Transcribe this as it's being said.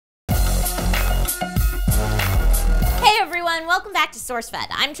everyone, welcome back to SourceFed.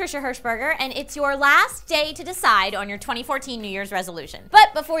 I'm Trisha Hirschberger, and it's your last day to decide on your 2014 New Year's resolution.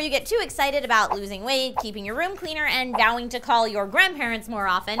 But before you get too excited about losing weight, keeping your room cleaner, and vowing to call your grandparents more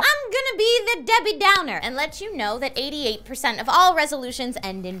often, I'm gonna be the Debbie Downer and let you know that 88% of all resolutions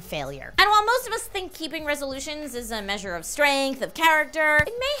end in failure. And while most of us think keeping resolutions is a measure of strength, of character,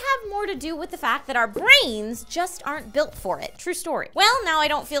 it may have more to do with the fact that our brains just aren't built for it. True story. Well, now I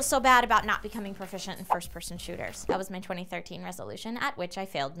don't feel so bad about not becoming proficient in first-person shooters. That was my 2013 resolution, at which I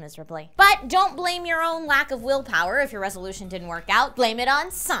failed miserably. But don't blame your own lack of willpower if your resolution didn't work out. Blame it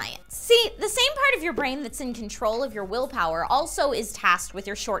on science. See, the same part of your brain that's in control of your willpower also is tasked with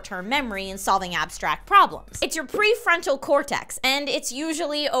your short-term memory and solving abstract problems. It's your prefrontal cortex, and it's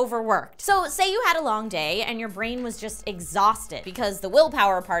usually overworked. So say you had a long day and your brain was just exhausted because the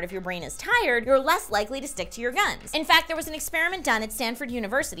willpower part of your brain is tired, you're less likely to stick to your guns. In fact, there was an experiment done at Stanford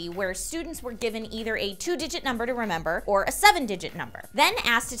University where students were given either a 2-digit number to remember or a 7-digit number, then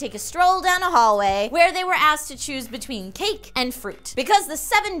asked to take a stroll down a hallway where they were asked to choose between cake and fruit. Because the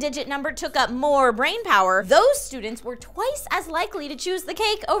 7-digit number took up more brain power, those students were twice as likely to choose the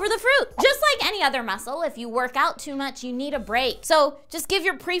cake over the fruit. Just like any other muscle, if you work out too much, you need a break. So just give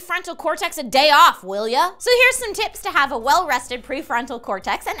your prefrontal cortex a day off, will ya? So here's some tips to have a well-rested prefrontal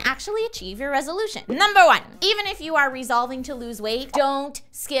cortex and actually achieve your resolution. Number 1, even if you are resolving to lose weight, don't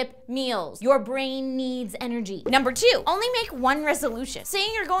skip meals. Your brain needs energy. Number 2, only make one resolution. Saying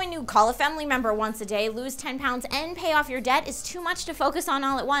you're going to call a family member once a day, lose 10 pounds, and pay off your debt is too much to focus on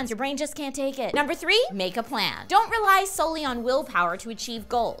all at once. Your brain just can't take it. Number 3, make a plan. Don't rely solely on willpower to achieve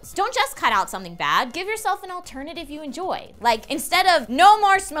goals. Don't just cut out something bad. Give yourself an alternative you enjoy. Like, instead of no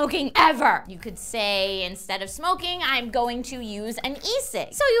more smoking ever, you could say, instead of smoking, I'm going to use an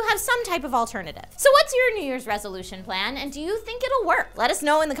e-cig. So you have some type of alternative. So what's your New Year's resolution plan, and do you think it'll work? Let us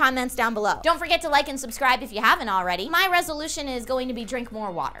know in the comments down below. Don't forget to like and subscribe if you haven't already. My resolution is going to be drink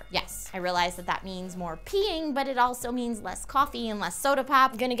more water. Yes, I realize that that means more peeing, but it also means less coffee and less soda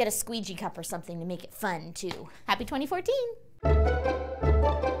pop. I'm gonna get a squeegee cup or something to make it fun too. Happy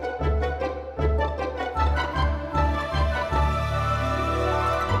 2014!